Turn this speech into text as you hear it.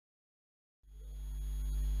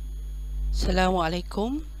Assalamu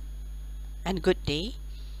alaikum and good day.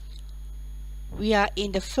 We are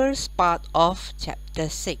in the first part of chapter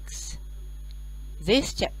 6.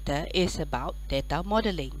 This chapter is about data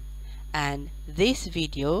modeling, and this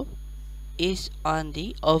video is on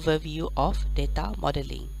the overview of data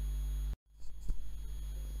modeling.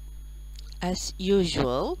 As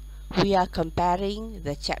usual, we are comparing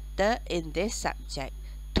the chapter in this subject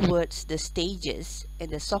towards the stages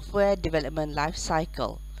in the software development life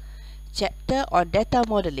cycle. Chapter on data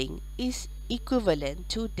modeling is equivalent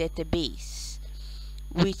to database,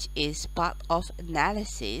 which is part of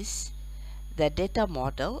analysis the data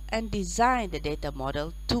model and design the data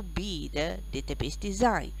model to be the database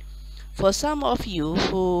design. For some of you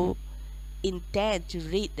who intend to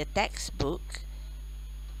read the textbook,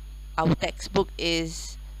 our textbook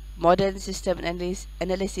is Modern System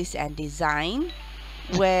Analysis and Design,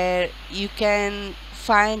 where you can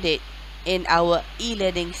find it in our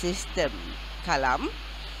e-learning system column.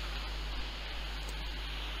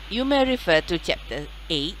 You may refer to chapter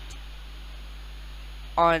 8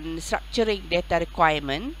 on structuring data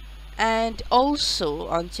requirement, and also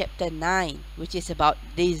on chapter 9, which is about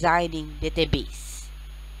designing database.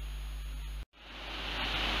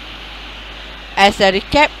 As a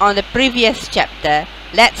recap on the previous chapter,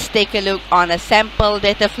 let's take a look on a sample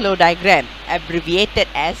data flow diagram, abbreviated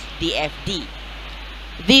as DFD.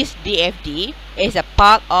 This DFD is a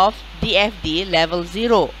part of DFD level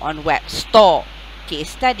 0 on Web Store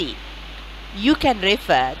case study. You can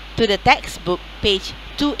refer to the textbook page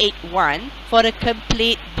 281 for a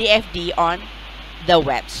complete DFD on the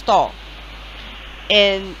Web Store.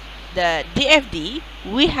 In the DFD,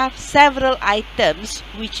 we have several items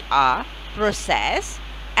which are process,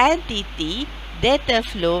 entity, data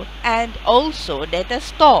flow, and also data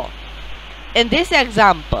store. In this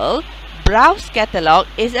example, browse catalog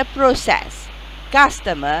is a process,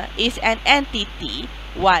 customer is an entity,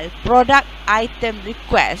 while product item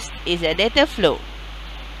request is a data flow.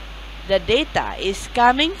 The data is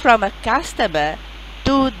coming from a customer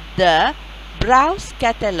to the browse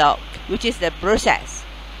catalog, which is the process.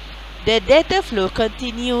 The data flow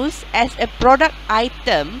continues as a product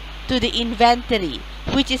item to the inventory,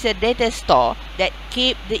 which is a data store that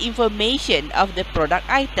keeps the information of the product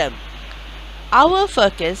item. Our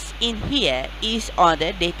focus in here is on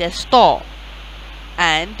the data store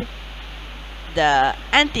and the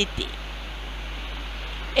entity.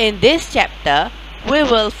 In this chapter, we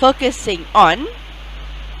will focusing on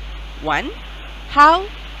 1. How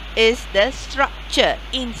is the structure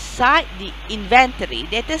inside the inventory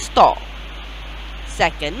data store?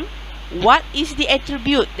 2. What is the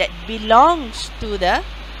attribute that belongs to the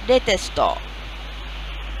data store?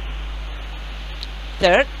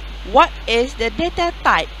 3. What is the data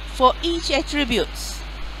type for each attributes?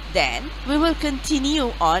 Then we will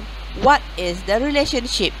continue on what is the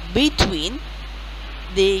relationship between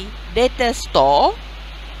the data store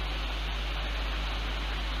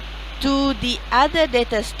to the other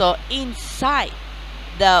data store inside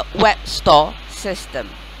the web store system.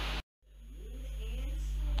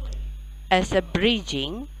 As a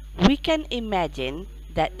bridging, we can imagine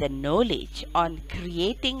that the knowledge on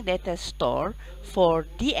creating data store for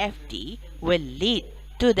DFD will lead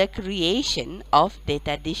to the creation of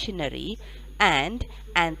data dictionary and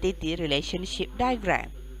entity relationship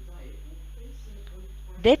diagram.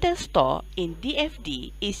 Data store in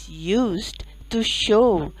DFD is used to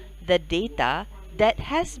show the data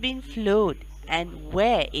that has been flowed and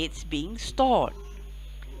where it's being stored.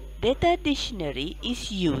 Data dictionary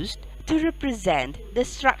is used to represent the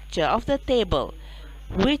structure of the table,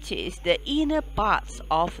 which is the inner parts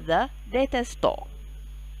of the data store.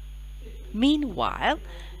 Meanwhile,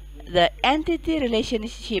 the entity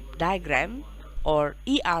relationship diagram, or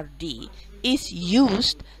ERD, is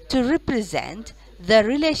used to represent the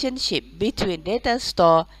relationship between data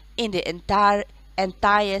store in the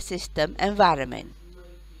entire system environment.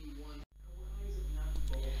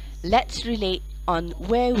 Let's relate on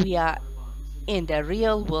where we are in the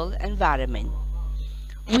real world environment.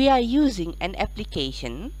 We are using an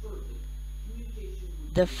application,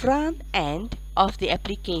 the front end of the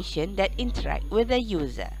application that interact with the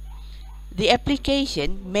user. The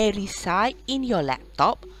application may reside in your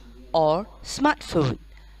laptop or smartphone.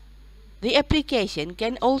 The application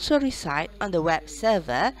can also reside on the web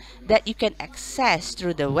server that you can access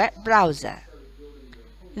through the web browser.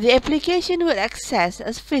 The application will access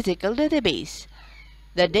a physical database.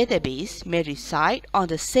 The database may reside on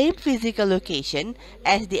the same physical location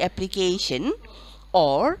as the application,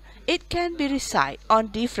 or it can be reside on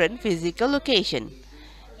different physical location.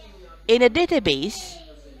 In a database,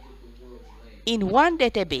 In one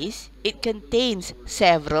database, it contains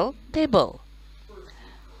several tables.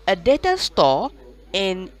 A data store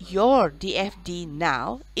in your DFD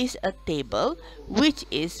now is a table which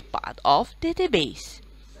is part of database.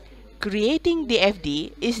 Creating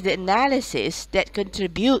DFD is the analysis that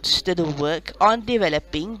contributes to the work on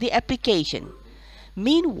developing the application.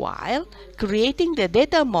 Meanwhile, creating the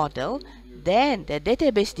data model, then the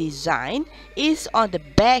database design is on the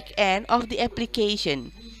back end of the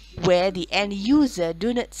application, where the end user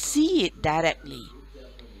do not see it directly.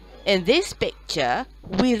 In this picture,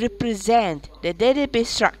 we represent the database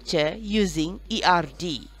structure using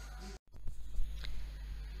ERD.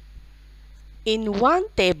 In one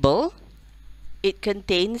table, it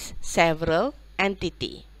contains several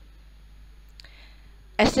entities.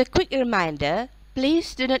 As a quick reminder,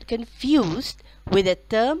 please do not confuse with the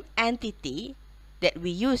term entity that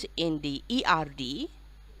we use in the ERD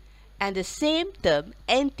and the same term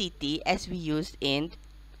entity as we used in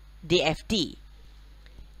DFD.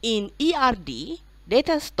 In ERD,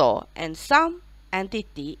 data store and some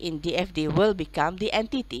entity in DFD will become the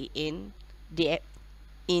entity in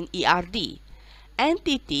ERD.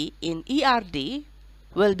 Entity in ERD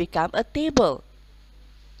will become a table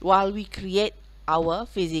while we create our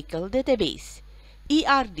physical database.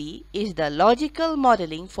 ERD is the logical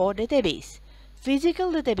modeling for database.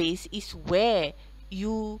 Physical database is where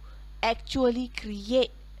you actually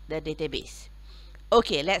create the database.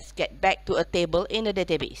 Okay, let's get back to a table in a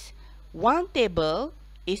database. One table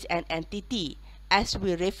is an entity. As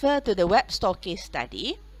we refer to the web store case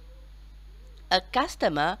study, a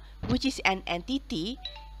customer, which is an entity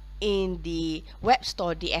in the web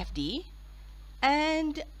store DFD,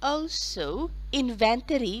 and also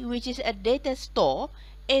inventory, which is a data store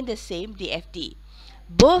in the same DFD.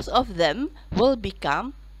 Both of them will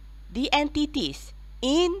become the entities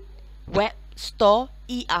in web store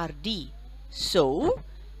ERD. So,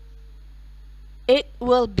 it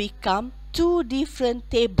will become two different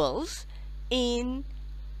tables in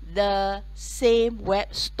the same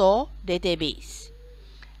web store database.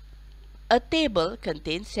 A table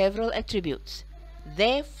contains several attributes.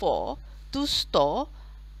 Therefore, to store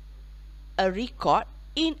a record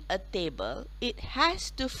in a table, it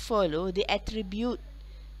has to follow the attribute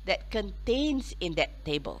that contains in that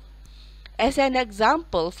table. As an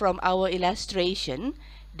example from our illustration,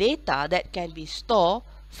 data that can be stored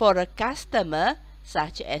for a customer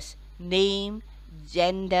such as name,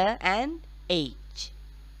 gender, and age.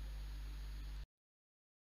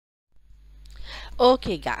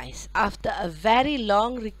 Okay guys, after a very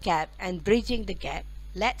long recap and bridging the gap,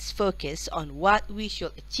 let's focus on what we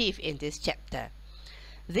should achieve in this chapter.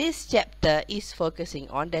 This chapter is focusing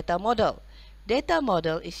on data model. Data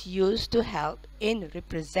model is used to help in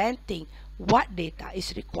representing what data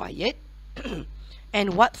is required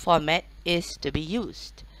and what format is to be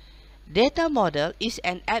used. Data model is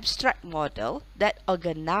an abstract model that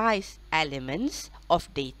organizes elements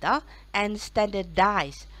of data and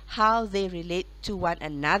standardizes how they relate to one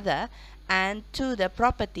another and to the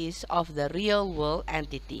properties of the real-world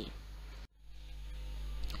entity.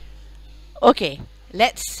 Okay,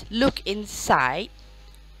 let's look inside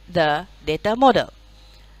the data model.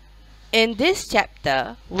 In this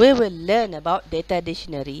chapter, we will learn about data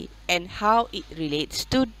dictionary and how it relates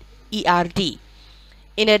to ERD.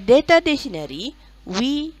 In a data dictionary,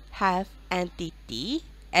 we have entity,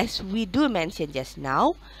 as we do mention just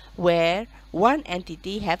now, where one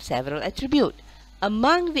entity have several attributes.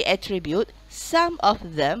 Among the attributes, some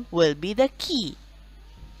of them will be the key.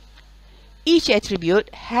 Each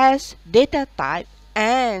attribute has data type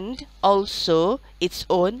and also its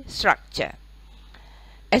own structure.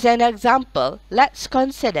 As an example, let's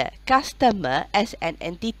consider customer as an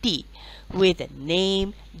entity with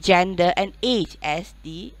name, gender, and age as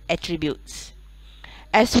the attributes.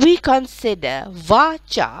 As we consider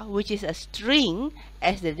varchar, which is a string,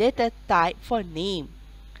 as the data type for name,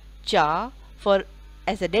 char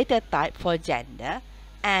as a data type for gender,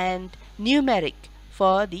 and numeric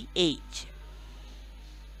for the age.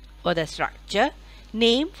 For the structure,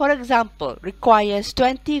 name, for example, requires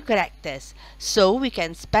 20 characters, so we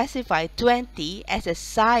can specify 20 as a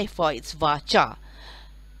size for its varchar,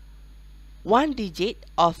 1 digit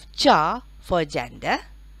of char for gender,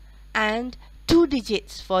 and 2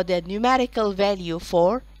 digits for the numerical value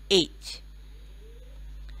for age.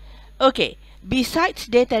 Okay, besides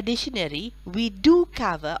data dictionary, we do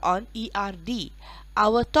cover on ERD.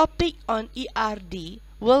 Our topic on ERD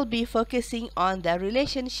will be focusing on the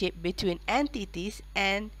relationship between entities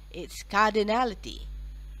and its cardinality.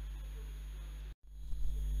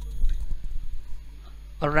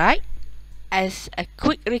 Alright, as a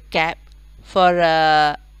quick recap for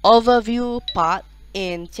overview part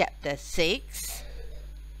in chapter 6.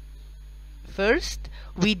 First,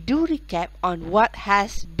 we do recap on what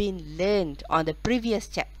has been learned on the previous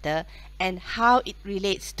chapter and how it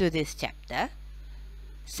relates to this chapter.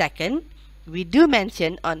 Second, we do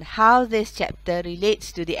mention on how this chapter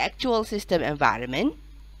relates to the actual system environment.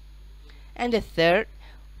 And the third,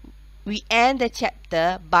 we end the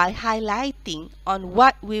chapter by highlighting on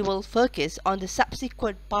what we will focus on the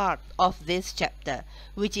subsequent part of this chapter,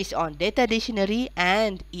 which is on data dictionary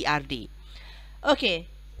and ERD. Okay,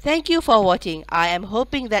 thank you for watching. I am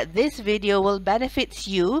hoping that this video will benefit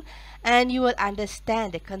you and you will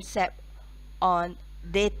understand the concept on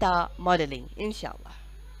data modeling, inshallah.